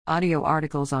Audio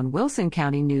articles on Wilson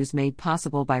County News made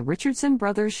possible by Richardson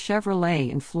Brothers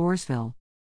Chevrolet in Floresville.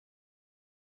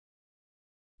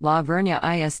 La Vernia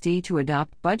ISD to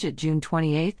adopt budget June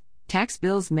 28, tax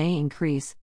bills may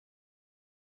increase.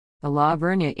 The La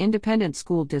Vernia Independent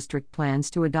School District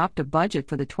plans to adopt a budget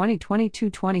for the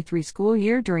 2022-23 school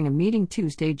year during a meeting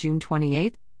Tuesday, June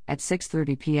 28, at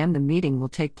 6:30 p.m. The meeting will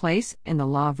take place in the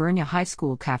La Vernia High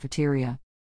School cafeteria.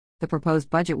 The proposed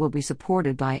budget will be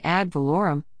supported by ad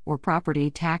valorem, or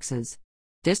property taxes.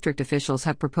 District officials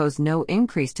have proposed no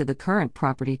increase to the current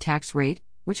property tax rate,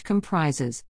 which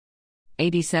comprises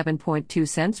 87.2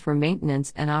 cents for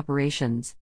maintenance and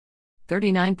operations,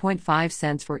 39.5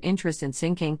 cents for interest and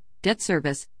sinking debt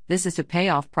service. This is to pay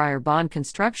off prior bond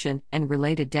construction and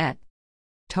related debt.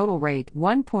 Total rate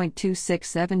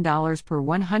 $1.267 per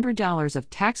 $100 of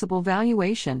taxable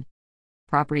valuation.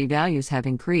 Property values have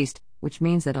increased, which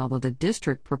means that although the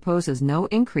district proposes no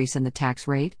increase in the tax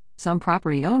rate, some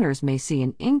property owners may see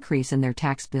an increase in their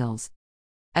tax bills.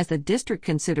 As the district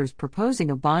considers proposing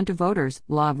a bond to voters,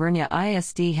 La Vernia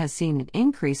ISD has seen an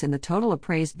increase in the total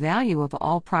appraised value of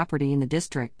all property in the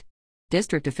district.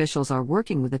 District officials are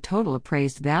working with a total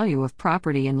appraised value of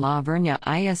property in La Vernia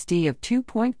ISD of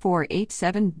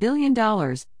 $2.487 billion,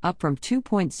 up from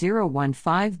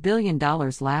 $2.015 billion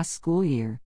last school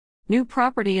year. New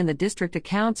property in the district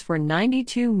accounts for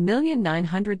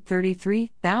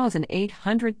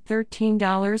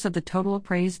 $92,933,813 of the total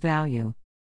appraised value.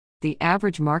 The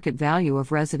average market value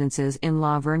of residences in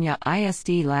La Vernia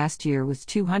ISD last year was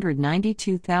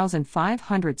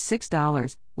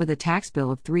 $292,506, with a tax bill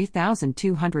of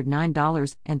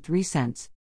 $3,209.03.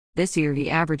 This year, the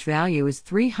average value is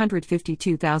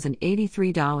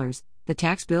 $352,083. The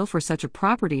tax bill for such a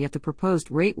property at the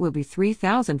proposed rate will be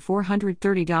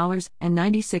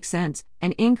 $3,430.96,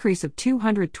 an increase of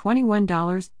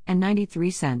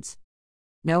 $221.93.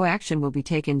 No action will be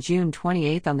taken June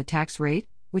 28 on the tax rate,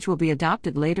 which will be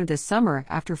adopted later this summer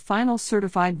after final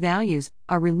certified values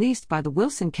are released by the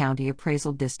Wilson County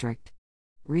Appraisal District.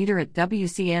 Reader at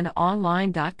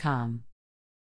WCNonline.com.